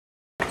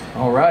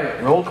All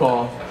right, roll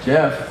call.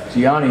 Jeff,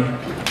 Gianni,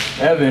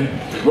 Evan,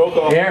 Roll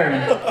call. Aaron,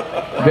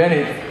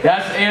 Bennett.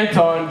 That's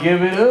Anton.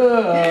 Give it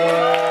up.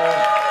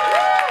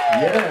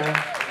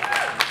 Yeah.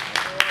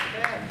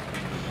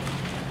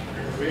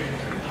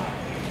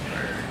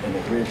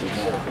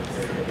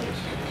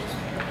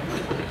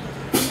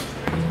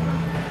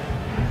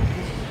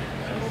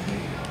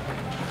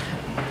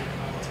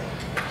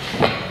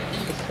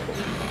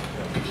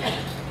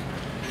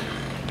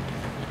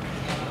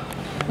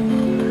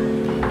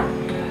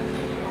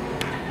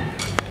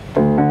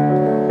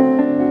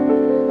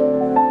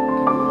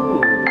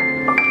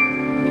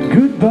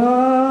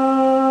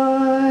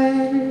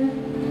 Goodbye,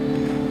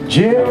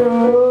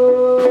 Gerald.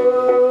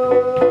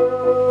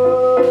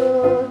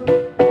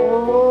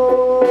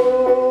 Oh,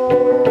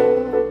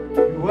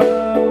 you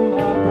were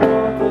my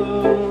brother.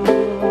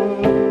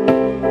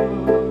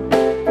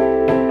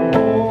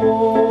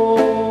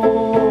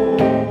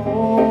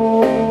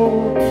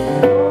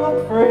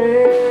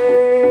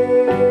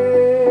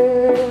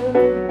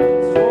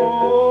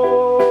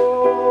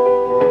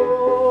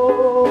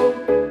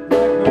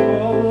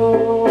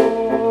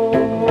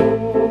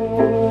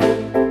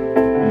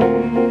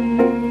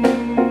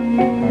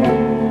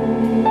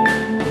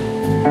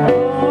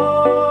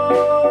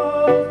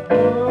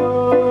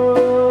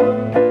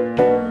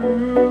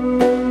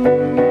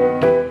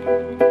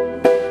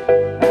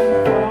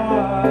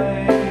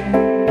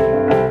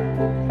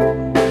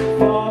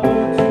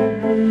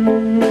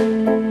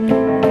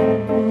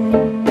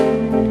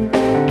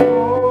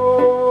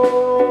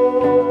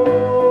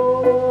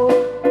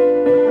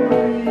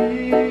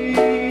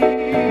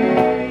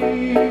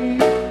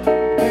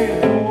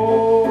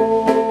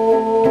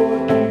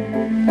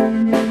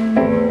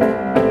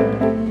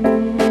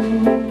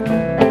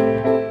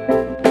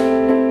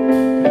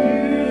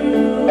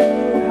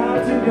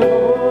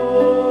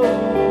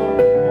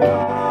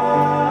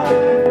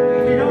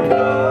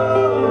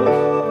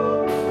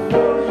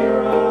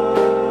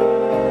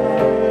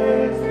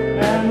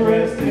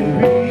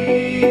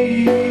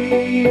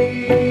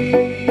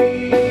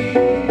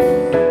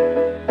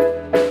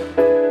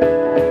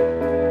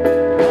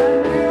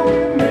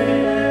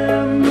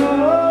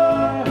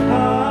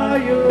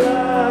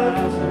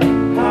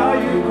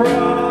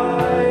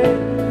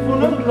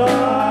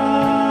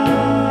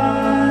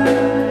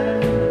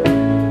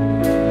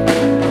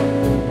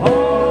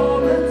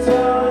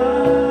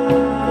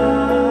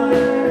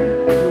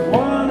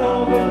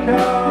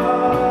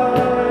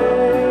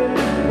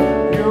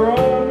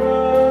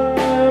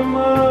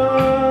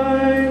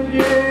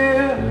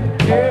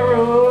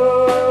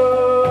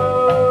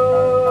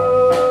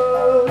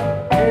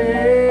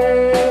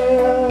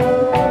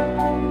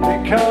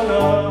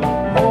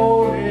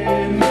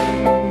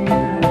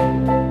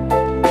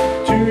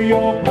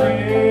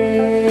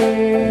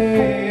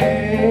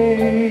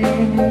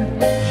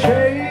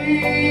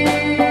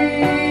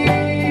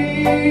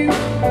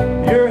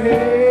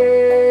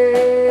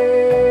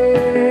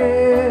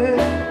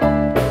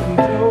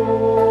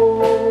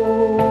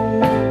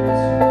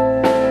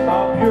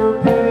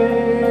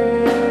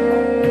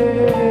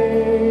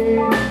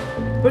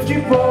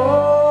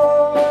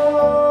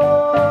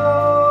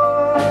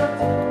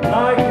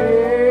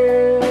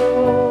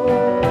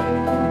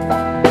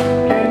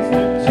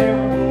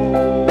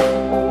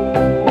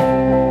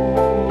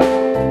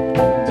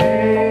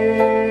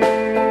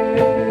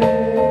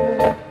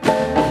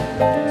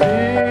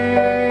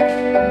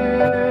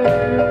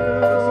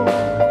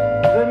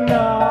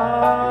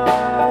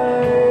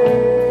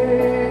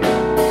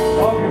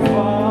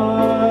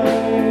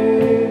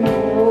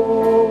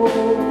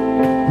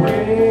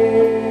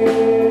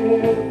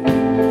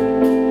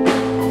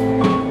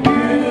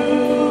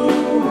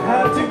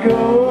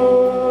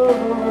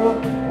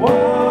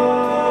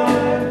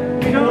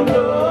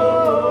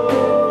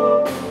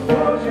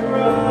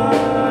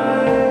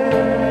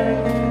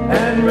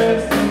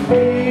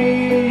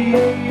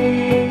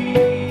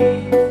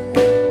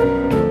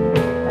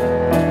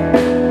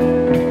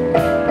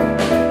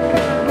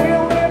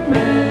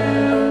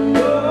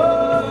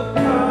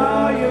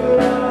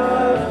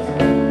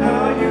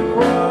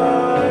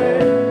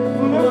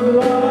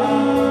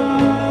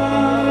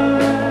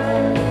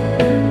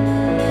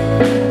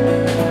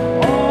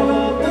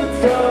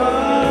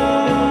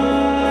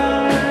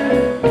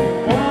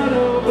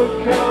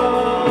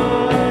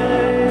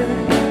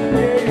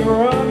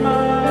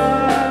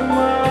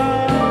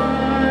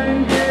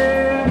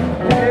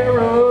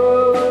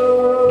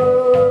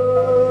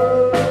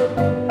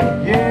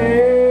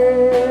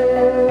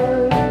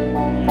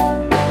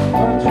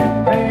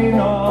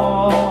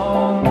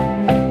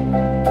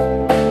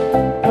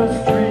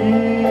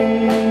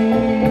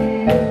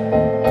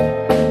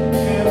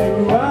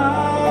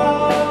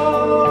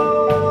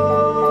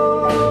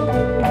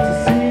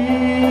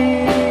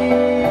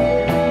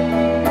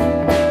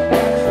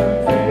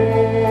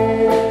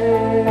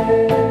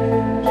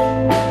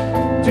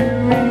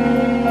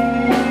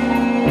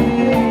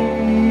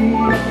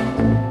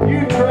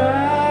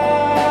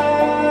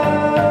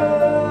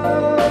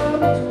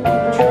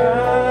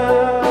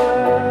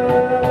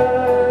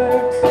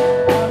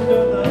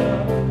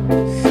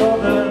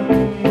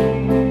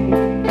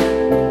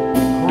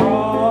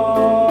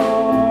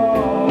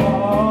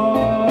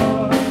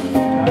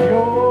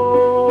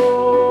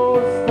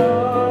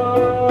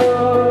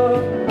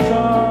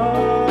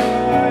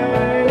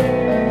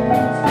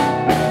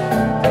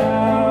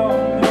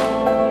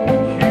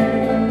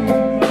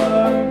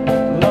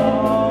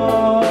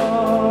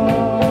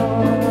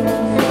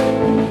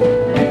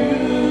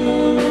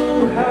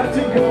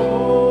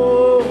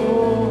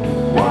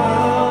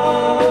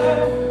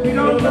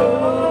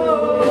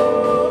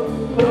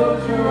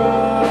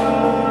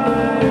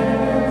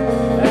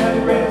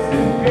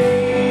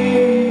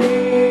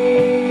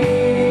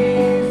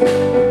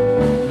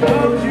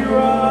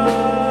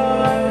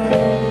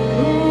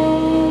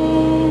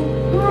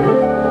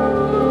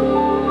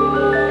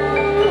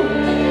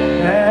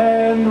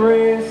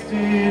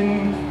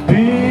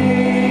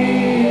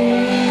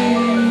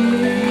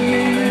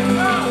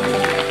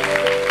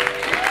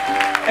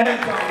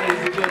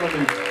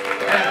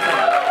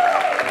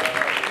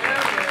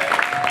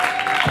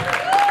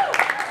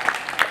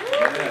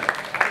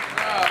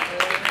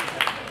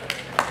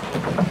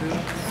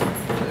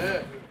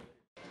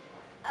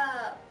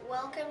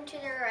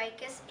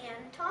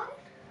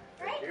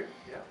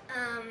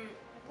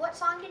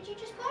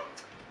 just play?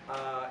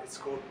 It's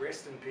called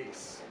Rest in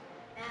Peace.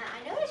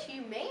 I noticed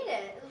you made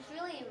it. It was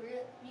really,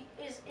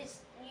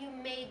 you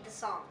made the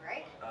song,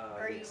 right?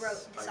 Or Yes, you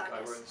wrote the song? I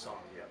wrote the song,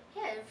 yeah.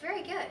 Yeah,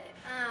 very good.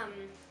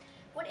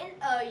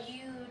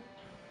 You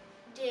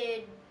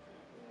did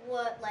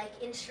what like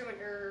instrument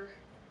or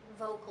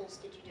vocals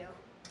did you do?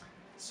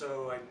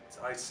 So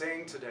I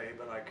sang today,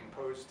 but I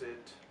composed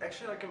it.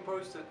 Actually, I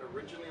composed it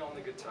originally on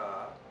the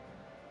guitar,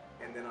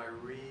 and then I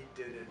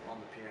redid it on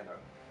the piano.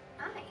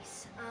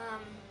 Nice.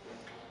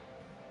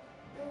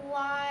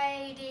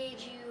 Why did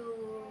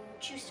you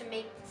choose to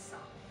make this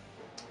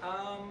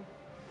song?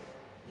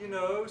 You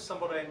know,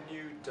 somebody I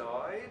knew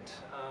died,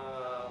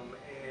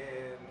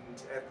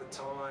 and at the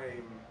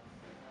time,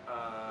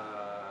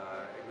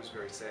 it was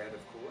very sad,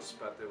 of course,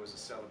 but there was a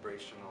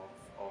celebration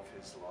of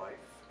his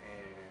life,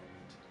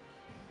 and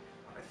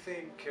I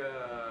think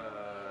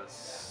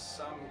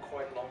some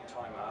quite long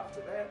time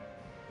after that,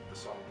 the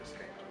song just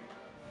came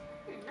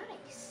to me.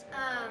 Nice.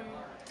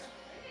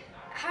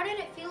 How did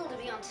it feel to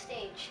be on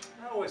stage?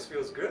 It always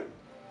feels good.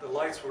 The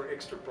lights were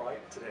extra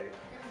bright today.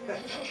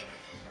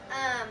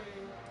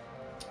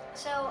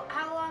 So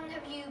how long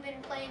have you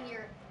been playing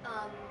your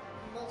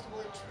multiple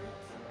instruments?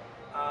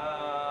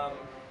 I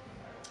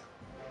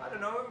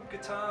don't know,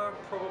 guitar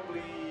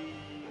probably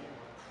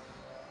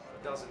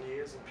a dozen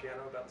years and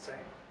piano about the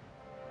same.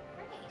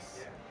 Nice.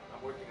 Yeah,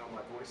 I'm working on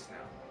my voice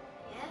now.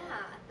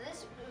 Yeah,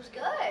 this was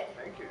good.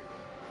 Thank you.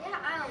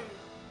 Yeah,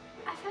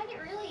 I find it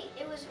really,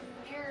 it was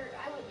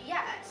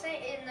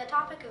say in the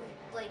topic of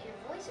like your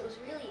voice, it was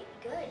really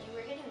good. You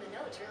were hitting the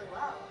notes really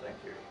well. Thank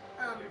you.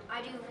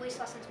 I do voice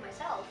lessons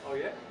myself. Oh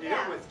yeah?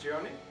 Yeah. With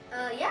Joni?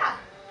 Yeah.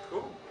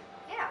 Cool.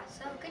 Yeah,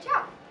 so good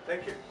job.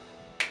 Thank you.